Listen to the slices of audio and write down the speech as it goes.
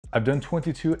I've done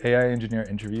 22 AI engineer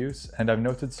interviews, and I've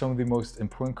noted some of the most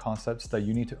important concepts that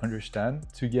you need to understand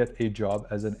to get a job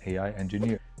as an AI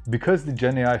engineer. Because the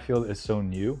GenAI field is so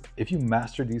new, if you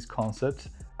master these concepts,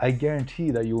 I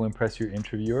guarantee that you will impress your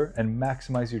interviewer and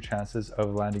maximize your chances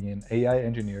of landing an AI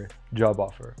engineer job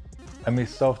offer. I'm a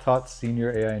self-taught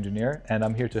senior AI engineer, and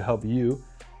I'm here to help you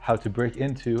how to break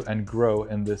into and grow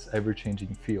in this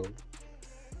ever-changing field.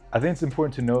 I think it's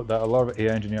important to note that a lot of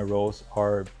AI engineer roles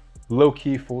are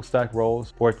low-key full-stack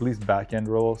roles, or at least back-end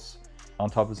roles on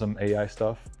top of some AI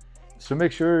stuff. So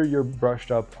make sure you're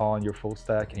brushed up on your full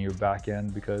stack and your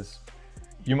back-end, because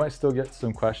you might still get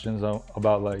some questions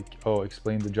about like, oh,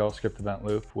 explain the JavaScript event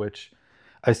loop, which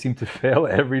I seem to fail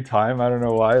every time. I don't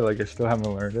know why, like I still haven't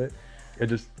learned it. I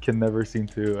just can never seem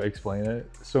to explain it.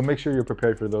 So make sure you're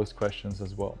prepared for those questions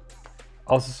as well.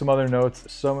 Also, some other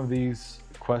notes, some of these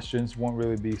questions won't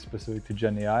really be specific to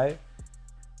GenAI.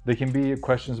 They can be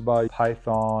questions about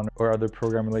Python or other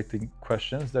program-related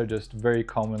questions that are just very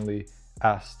commonly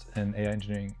asked in AI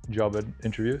engineering job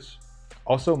interviews.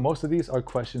 Also, most of these are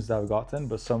questions that I've gotten,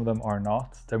 but some of them are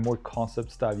not. They're more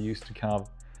concepts that I've used to kind of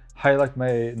highlight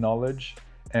my knowledge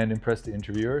and impress the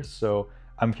interviewers. So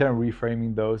I'm kind of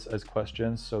reframing those as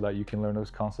questions so that you can learn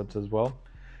those concepts as well.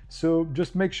 So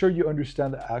just make sure you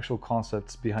understand the actual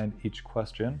concepts behind each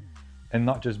question and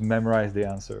not just memorize the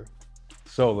answer.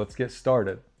 So let's get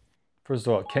started. First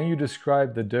of all, can you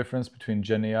describe the difference between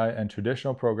GenAI and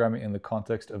traditional programming in the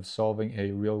context of solving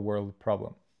a real-world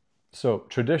problem? So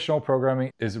traditional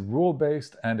programming is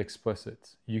rule-based and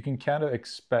explicit. You can kind of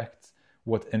expect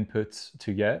what inputs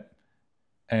to get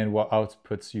and what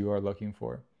outputs you are looking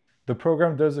for. The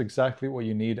program does exactly what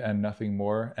you need and nothing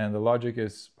more, and the logic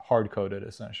is hard-coded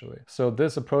essentially. So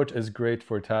this approach is great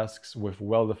for tasks with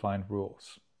well-defined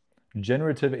rules.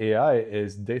 Generative AI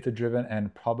is data-driven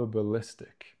and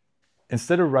probabilistic.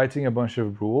 Instead of writing a bunch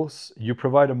of rules, you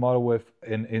provide a model with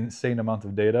an insane amount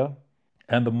of data,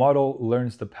 and the model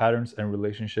learns the patterns and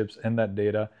relationships in that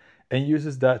data and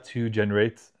uses that to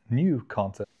generate new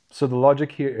content. So the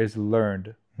logic here is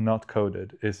learned, not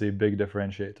coded, is a big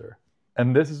differentiator.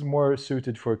 And this is more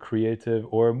suited for creative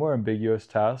or more ambiguous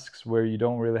tasks where you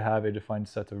don't really have a defined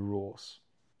set of rules,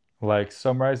 like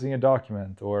summarizing a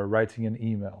document or writing an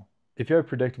email. If you have a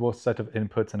predictable set of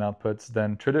inputs and outputs,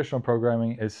 then traditional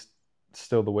programming is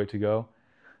still the way to go.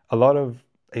 A lot of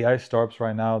AI startups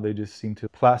right now, they just seem to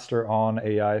plaster on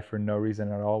AI for no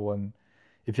reason at all, when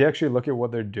if you actually look at what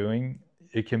they're doing,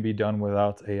 it can be done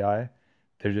without AI.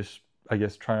 They're just, I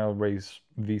guess, trying to raise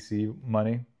VC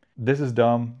money. This is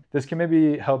dumb. This can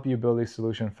maybe help you build a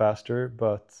solution faster,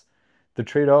 but the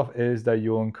trade-off is that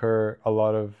you'll incur a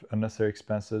lot of unnecessary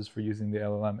expenses for using the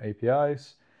LLM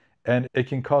APIs, and it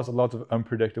can cause a lot of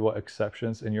unpredictable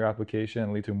exceptions in your application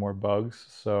and lead to more bugs.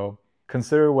 So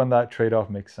consider when that trade-off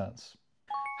makes sense.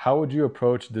 How would you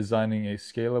approach designing a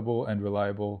scalable and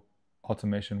reliable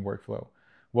automation workflow?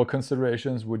 What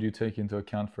considerations would you take into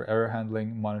account for error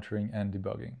handling, monitoring, and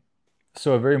debugging?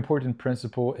 So a very important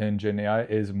principle in GenAI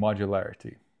is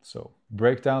modularity. So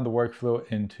break down the workflow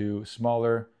into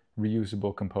smaller,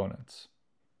 reusable components.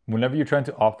 Whenever you're trying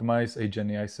to optimize a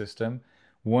GenAI system,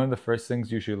 one of the first things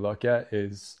you should look at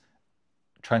is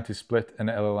trying to split an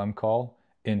LLM call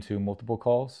into multiple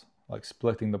calls, like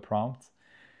splitting the prompt.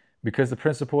 Because the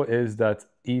principle is that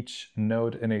each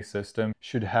node in a system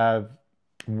should have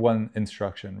one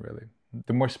instruction, really.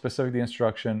 The more specific the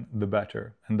instruction, the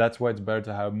better. And that's why it's better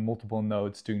to have multiple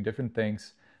nodes doing different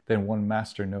things than one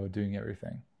master node doing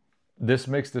everything. This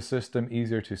makes the system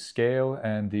easier to scale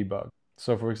and debug.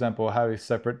 So for example, have a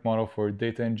separate model for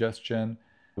data ingestion,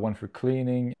 one for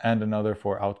cleaning, and another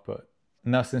for output.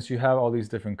 Now, since you have all these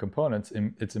different components,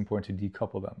 it's important to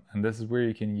decouple them. And this is where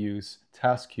you can use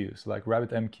task queues like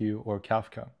RabbitMQ or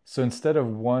Kafka. So instead of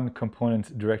one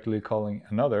component directly calling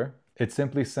another, it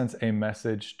simply sends a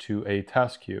message to a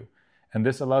task queue. And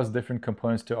this allows different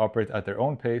components to operate at their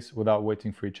own pace without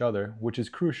waiting for each other, which is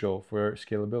crucial for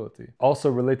scalability. Also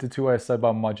related to what I said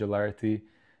about modularity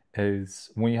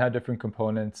is when you have different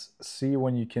components, see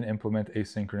when you can implement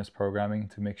asynchronous programming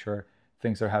to make sure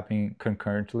things are happening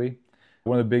concurrently.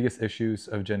 One of the biggest issues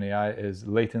of GenAI is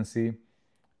latency.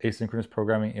 Asynchronous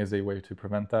programming is a way to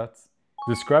prevent that.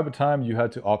 Describe a time you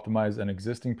had to optimize an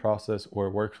existing process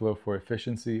or workflow for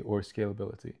efficiency or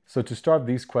scalability. So to start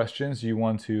these questions, you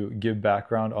want to give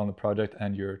background on the project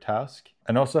and your task,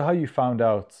 and also how you found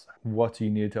out what you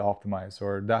needed to optimize,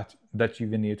 or that you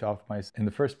even needed to optimize in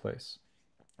the first place.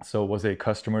 So was it a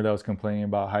customer that was complaining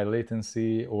about high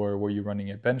latency, or were you running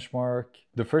a benchmark?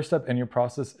 The first step in your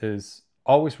process is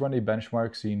always run a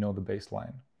benchmark so you know the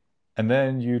baseline. And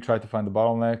then you try to find the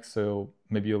bottlenecks. So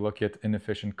maybe you look at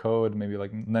inefficient code, maybe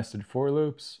like nested for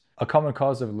loops. A common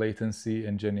cause of latency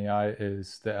in GenAI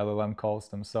is the LLM calls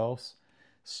themselves.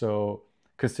 So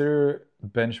consider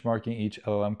benchmarking each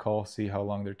LLM call, see how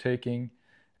long they're taking.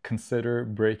 Consider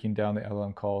breaking down the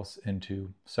LLM calls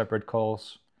into separate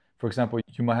calls. For example,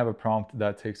 you might have a prompt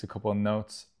that takes a couple of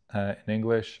notes in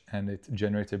English and it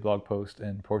generates a blog post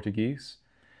in Portuguese.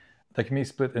 That can be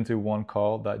split into one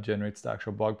call that generates the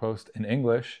actual blog post in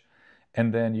English,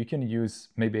 and then you can use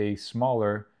maybe a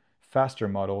smaller, faster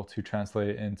model to translate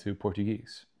it into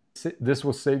Portuguese. This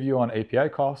will save you on API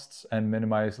costs and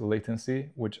minimize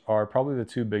latency, which are probably the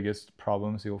two biggest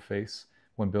problems you'll face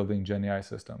when building GenAI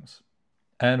systems.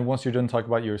 And once you're done talking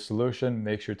about your solution,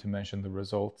 make sure to mention the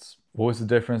results. What was the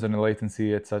difference in the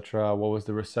latency, etc.? What was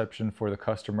the reception for the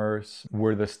customers?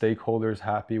 Were the stakeholders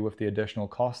happy with the additional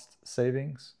cost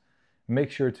savings?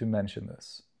 Make sure to mention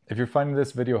this. If you're finding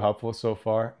this video helpful so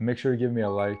far, make sure to give me a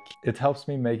like. It helps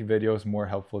me make videos more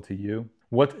helpful to you.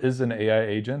 What is an AI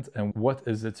agent and what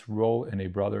is its role in a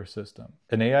broader system?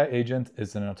 An AI agent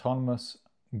is an autonomous,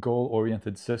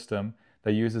 goal-oriented system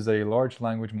that uses a large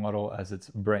language model as its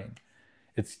brain.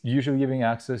 It's usually giving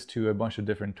access to a bunch of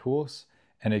different tools,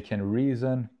 and it can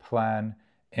reason, plan,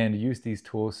 and use these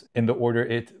tools in the order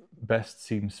it best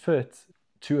seems fit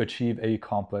to achieve a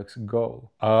complex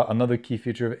goal. Another key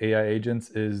feature of AI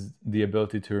agents is the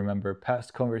ability to remember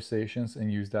past conversations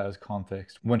and use that as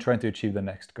context when trying to achieve the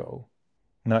next goal.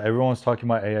 Now, everyone's talking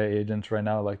about AI agents right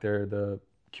now like they're the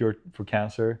cure for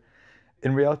cancer.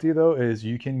 In reality, though, is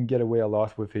you can get away a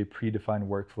lot with a predefined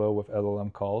workflow with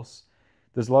LLM calls.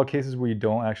 There's a lot of cases where you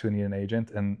don't actually need an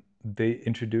agent, and they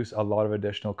introduce a lot of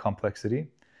additional complexity.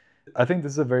 I think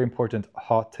this is a very important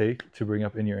hot take to bring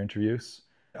up in your interviews.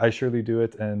 I surely do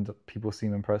it, and people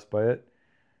seem impressed by it.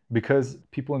 Because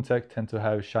people in tech tend to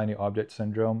have shiny object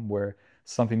syndrome, where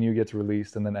something new gets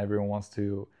released and then everyone wants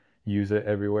to use it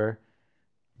everywhere.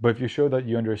 But if you show that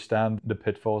you understand the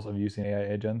pitfalls of using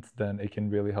AI agents, then it can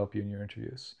really help you in your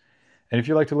interviews. And if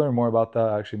you'd like to learn more about that,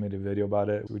 I actually made a video about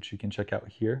it, which you can check out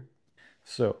here.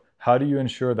 So, how do you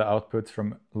ensure the outputs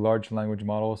from large language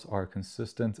models are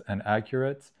consistent and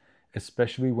accurate,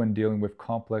 especially when dealing with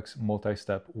complex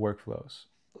multi-step workflows?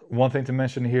 One thing to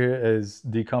mention here is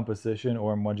decomposition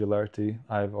or modularity.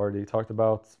 I've already talked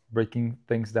about breaking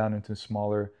things down into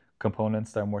smaller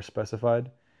components that are more specified.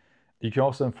 You can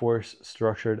also enforce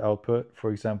structured output.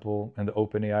 For example, in the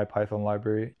OpenAI Python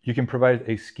library, you can provide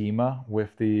a schema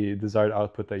with the desired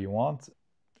output that you want.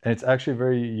 And it's actually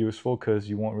very useful because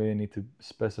you won't really need to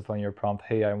specify in your prompt,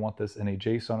 hey, I want this in a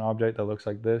JSON object that looks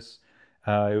like this.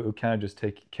 It will kind of just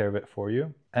take care of it for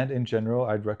you. And in general,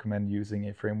 I'd recommend using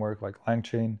a framework like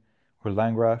LangChain or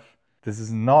LangGraph. This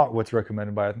is not what's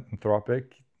recommended by Anthropic.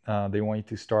 They want you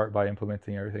to start by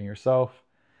implementing everything yourself.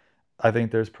 I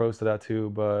think there's pros to that too,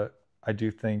 but I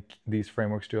do think these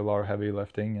frameworks do a lot of heavy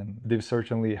lifting, and they've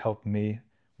certainly helped me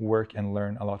work and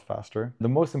learn a lot faster. The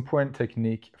most important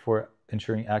technique for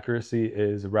ensuring accuracy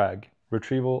is RAG,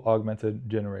 Retrieval Augmented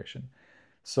Generation.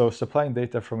 So supplying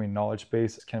data from a knowledge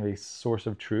base is kind of a source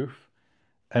of truth.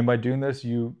 And by doing this,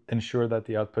 you ensure that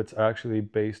the outputs are actually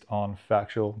based on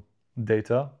factual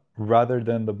data rather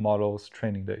than the model's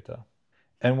training data.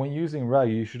 And when using RAG,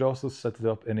 you should also set it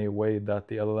up in a way that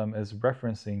the LLM is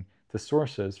referencing the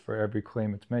sources for every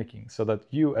claim it's making, so that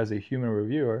you as a human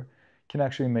reviewer can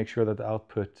actually make sure that the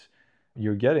output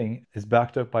you're getting is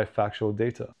backed up by factual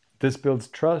data. This builds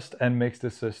trust and makes the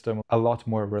system a lot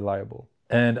more reliable.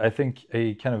 And I think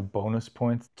a kind of bonus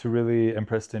point to really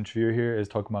impress the interviewer here is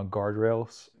talking about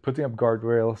guardrails. Putting up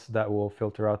guardrails that will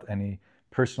filter out any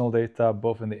personal data,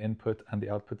 both in the input and the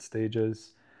output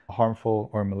stages, harmful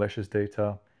or malicious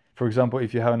data. For example,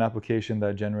 if you have an application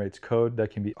that generates code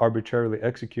that can be arbitrarily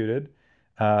executed,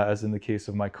 as in the case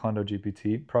of my Condo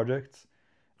GPT project,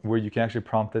 where you can actually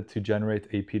prompt it to generate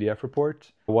a PDF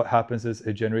report. What happens is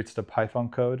it generates the Python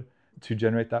code to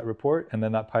generate that report, and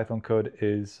then that Python code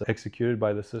is executed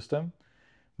by the system.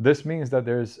 This means that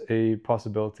there's a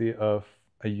possibility of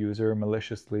a user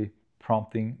maliciously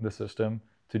prompting the system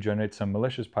to generate some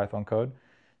malicious Python code.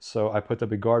 So I put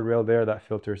up a guardrail there that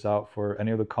filters out for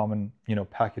any of the common,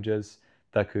 packages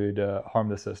that could harm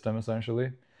the system,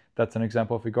 essentially. That's an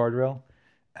example of a guardrail.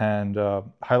 And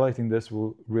highlighting this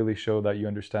will really show that you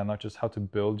understand not just how to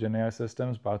build GenAI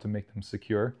systems, but how to make them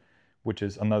secure, which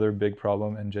is another big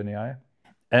problem in GenAI.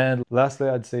 And lastly,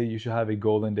 I'd say you should have a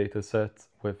golden data set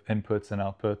with inputs and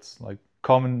outputs, like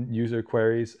common user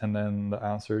queries and then the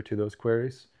answer to those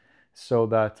queries, so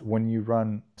that when you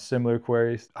run similar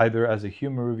queries, either as a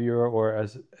human reviewer or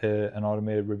as an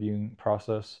automated reviewing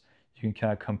process, you can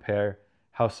kind of compare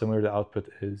how similar the output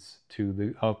is to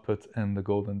the output in the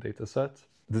golden data set.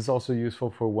 This is also useful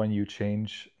for when you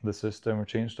change the system or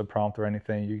change the prompt or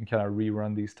anything. You can kind of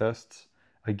rerun these tests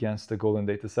against the golden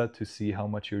data set to see how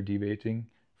much you're deviating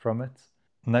from it.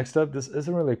 Next up, this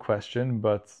isn't really a question,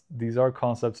 but these are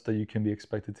concepts that you can be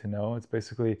expected to know. It's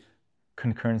basically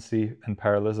concurrency and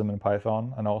parallelism in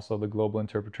Python, and also the global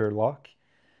interpreter lock.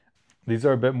 These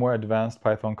are a bit more advanced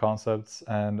Python concepts,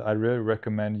 and I really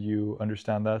recommend you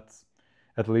understand that,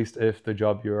 at least if the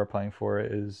job you're applying for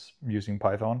is using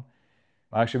Python.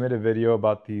 I actually made a video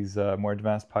about these more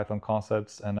advanced Python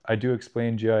concepts, and I do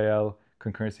explain GIL,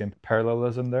 concurrency, and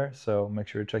parallelism there, so make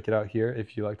sure to check it out here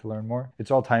if you'd like to learn more.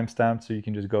 It's all timestamped, so you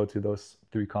can just go to those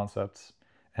 3 concepts,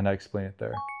 and I explain it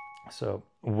there. So,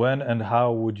 when and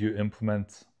how would you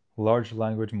implement large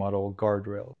language model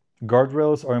guardrails?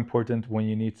 Guardrails are important when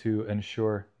you need to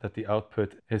ensure that the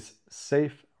output is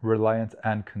safe, reliant,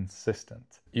 and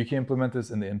consistent. You can implement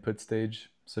this in the input stage,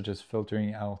 such as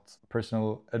filtering out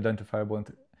personal identifiable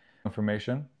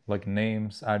information like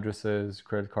names, addresses,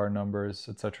 credit card numbers,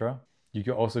 etc. You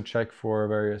can also check for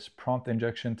various prompt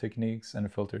injection techniques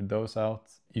and filter those out.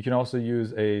 You can also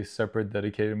use a separate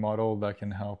dedicated model that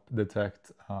can help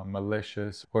detect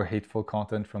malicious or hateful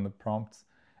content from the prompt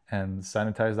and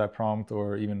sanitize that prompt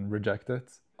or even reject it.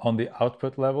 On the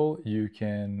output level, you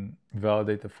can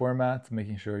validate the format,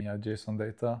 making sure you have JSON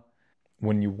data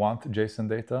when you want JSON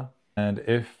data. And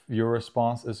if your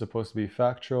response is supposed to be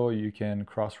factual, you can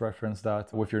cross-reference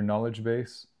that with your knowledge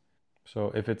base.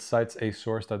 So if it cites a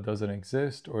source that doesn't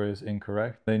exist or is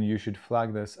incorrect, then you should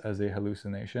flag this as a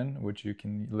hallucination, which you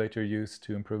can later use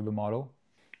to improve the model.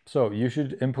 So you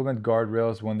should implement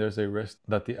guardrails when there's a risk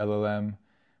that the LLM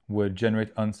would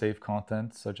generate unsafe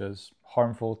content, such as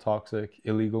harmful, toxic,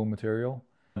 illegal material.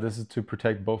 This is to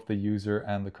protect both the user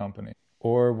and the company.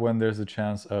 Or when there's a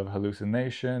chance of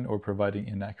hallucination or providing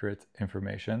inaccurate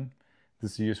information.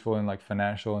 This is useful in like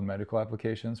financial and medical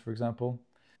applications, for example.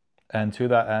 And to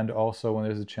that end, also when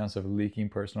there's a chance of leaking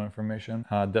personal information,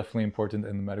 definitely important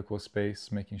in the medical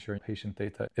space, making sure patient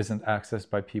data isn't accessed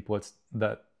by people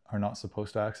that are not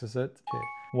supposed to access it. Okay.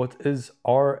 What is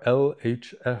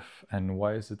RLHF and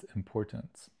why is it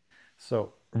important?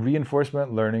 So,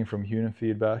 reinforcement learning from human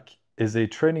feedback is a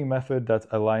training method that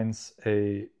aligns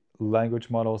a language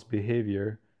model's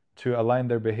behavior to align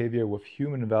their behavior with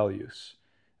human values,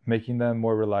 making them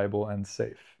more reliable and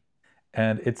safe.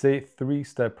 And it's a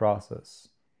 3-step process.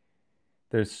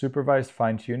 There's supervised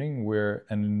fine-tuning, where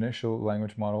an initial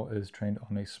language model is trained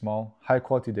on a small,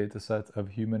 high-quality dataset of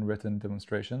human-written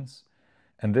demonstrations.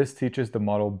 And this teaches the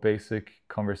model basic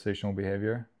conversational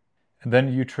behavior. And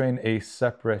then you train a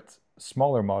separate,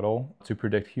 smaller model to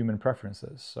predict human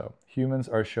preferences. So humans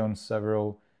are shown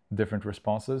several different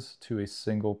responses to a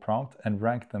single prompt and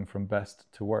rank them from best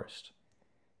to worst.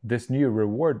 This new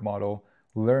reward model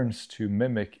learns to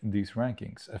mimic these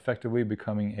rankings, effectively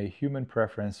becoming a human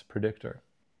preference predictor.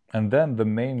 And then the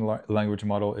main language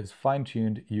model is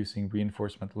fine-tuned using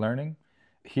reinforcement learning.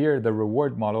 Here, the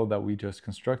reward model that we just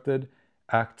constructed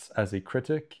acts as a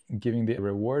critic, giving the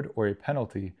reward or a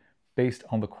penalty based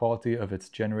on the quality of its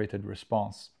generated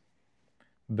response.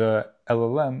 The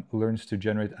LLM learns to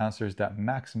generate answers that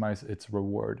maximize its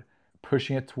reward,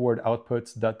 pushing it toward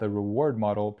outputs that the reward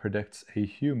model predicts a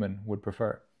human would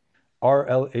prefer.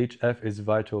 RLHF is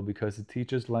vital because it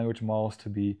teaches language models to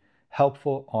be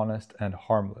helpful, honest, and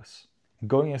harmless,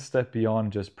 going a step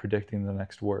beyond just predicting the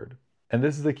next word. And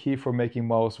this is the key for making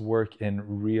models work in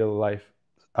real-life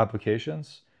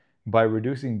applications by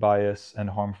reducing bias and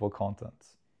harmful content.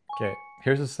 Okay,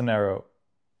 here's a scenario.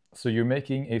 So you're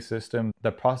making a system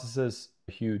that processes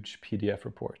huge PDF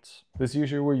reports. This is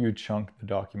usually where you chunk the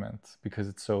document because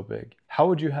it's so big. How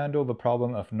would you handle the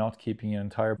problem of not keeping an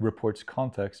entire report's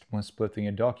context when splitting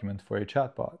a document for a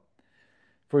chatbot?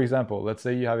 For example, let's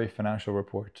say you have a financial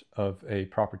report of a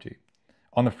property.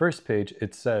 On the first page,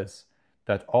 it says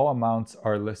that all amounts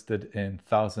are listed in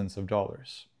thousands of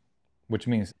dollars, which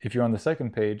means if you're on the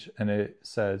second page and it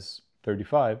says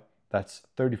 35, that's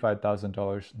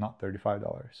 $35,000, not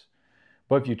 $35.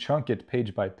 But if you chunk it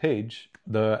page by page,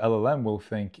 the LLM will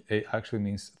think it actually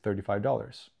means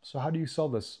 $35. So how do you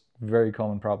solve this very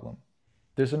common problem?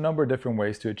 There's a number of different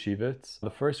ways to achieve it. The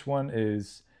first one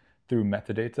is through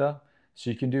metadata. So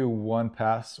you can do one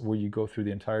pass where you go through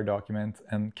the entire document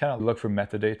and kind of look for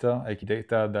metadata, like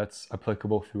data that's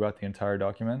applicable throughout the entire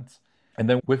document. And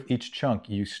then with each chunk,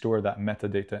 you store that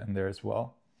metadata in there as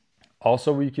well.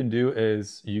 Also, what you can do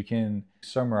is you can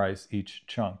summarize each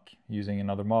chunk using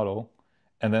another model.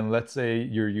 And then let's say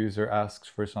your user asks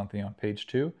for something on page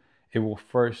 2. it will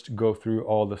first go through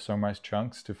all the summarized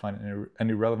chunks to find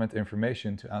any relevant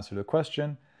information to answer the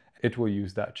question. It will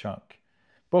use that chunk.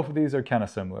 Both of these are kind of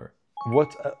similar.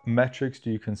 What metrics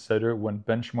do you consider when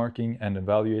benchmarking and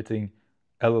evaluating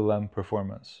LLM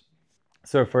performance?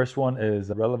 So the first one is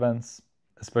relevance,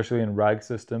 especially in RAG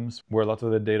systems, where a lot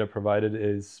of the data provided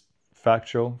is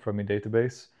factual from a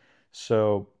database.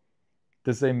 So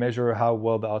does they measure how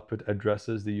well the output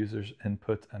addresses the user's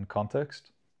input and context?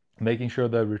 Making sure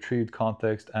the retrieved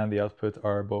context and the output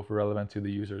are both relevant to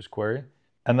the user's query,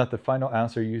 and that the final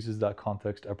answer uses that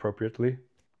context appropriately.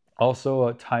 Also,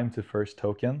 a time to first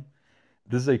token.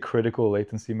 This is a critical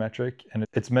latency metric, and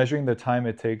it's measuring the time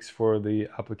it takes for the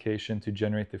application to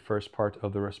generate the first part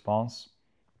of the response.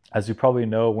 As you probably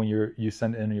know, when you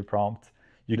send in your prompt,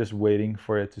 you're just waiting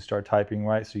for it to start typing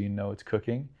right, so you know it's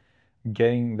cooking.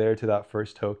 Getting there to that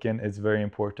first token is very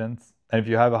important. And if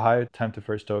you have a high time to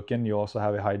first token, you also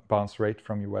have a high bounce rate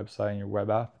from your website and your web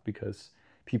app, because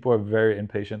people are very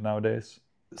impatient nowadays.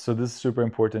 So this is super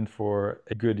important for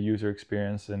a good user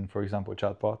experience in, for example,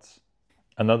 chatbots.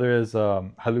 Another is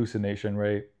hallucination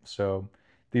rate. So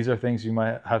these are things you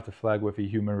might have to flag with a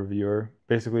human reviewer.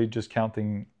 Basically just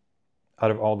counting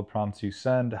out of all the prompts you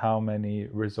send, how many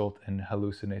result in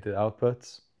hallucinated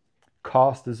outputs.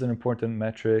 Cost is an important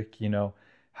metric.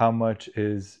 How much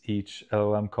is each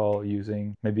LLM call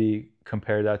using? Maybe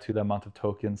compare that to the amount of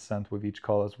tokens sent with each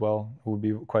call as well. It would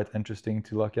be quite interesting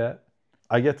to look at.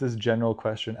 I get this general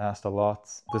question asked a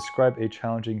lot. Describe a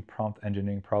challenging prompt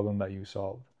engineering problem that you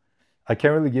solved. I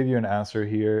can't really give you an answer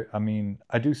here. I mean,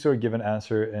 I do sort of give an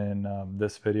answer in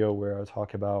this video where I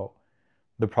talk about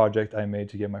the project I made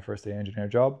to get my first AI engineer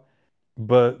job.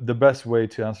 But the best way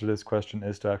to answer this question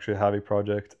is to actually have a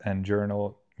project and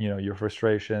journal, your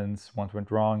frustrations, what went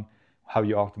wrong, how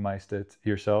you optimized it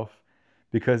yourself.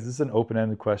 Because this is an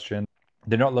open-ended question.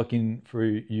 They're not looking for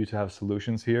you to have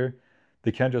solutions here.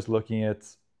 They can't just looking at,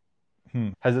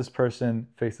 has this person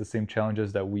faced the same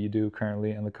challenges that we do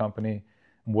currently in the company?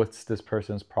 What's this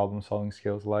person's problem-solving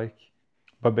skills like?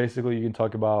 But basically, you can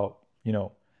talk about,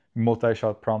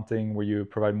 multi-shot prompting, where you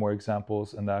provide more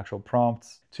examples in the actual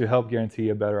prompts to help guarantee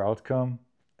a better outcome,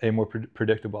 a more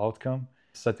predictable outcome.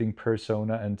 Setting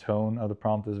persona and tone of the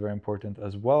prompt is very important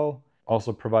as well.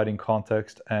 Also providing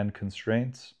context and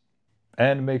constraints.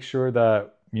 And make sure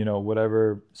that,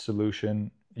 whatever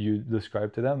solution you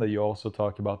describe to them, that you also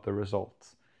talk about the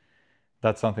results.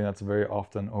 That's something that's very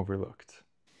often overlooked.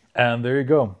 And there you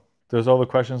go. Those are all the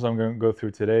questions I'm going to go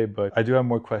through today, but I do have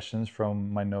more questions from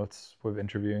my notes with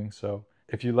interviewing. So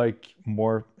if you like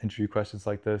more interview questions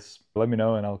like this, let me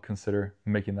know and I'll consider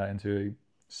making that into a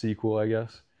sequel, I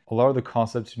guess. A lot of the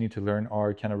concepts you need to learn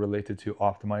are kind of related to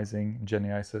optimizing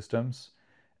GenAI systems.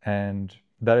 And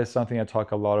that is something I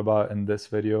talk a lot about in this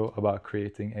video about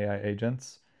creating AI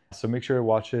agents. So make sure to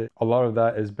watch it. A lot of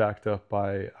that is backed up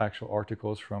by actual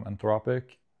articles from Anthropic.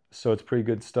 So it's pretty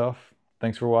good stuff.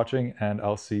 Thanks for watching, and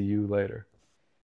I'll see you later.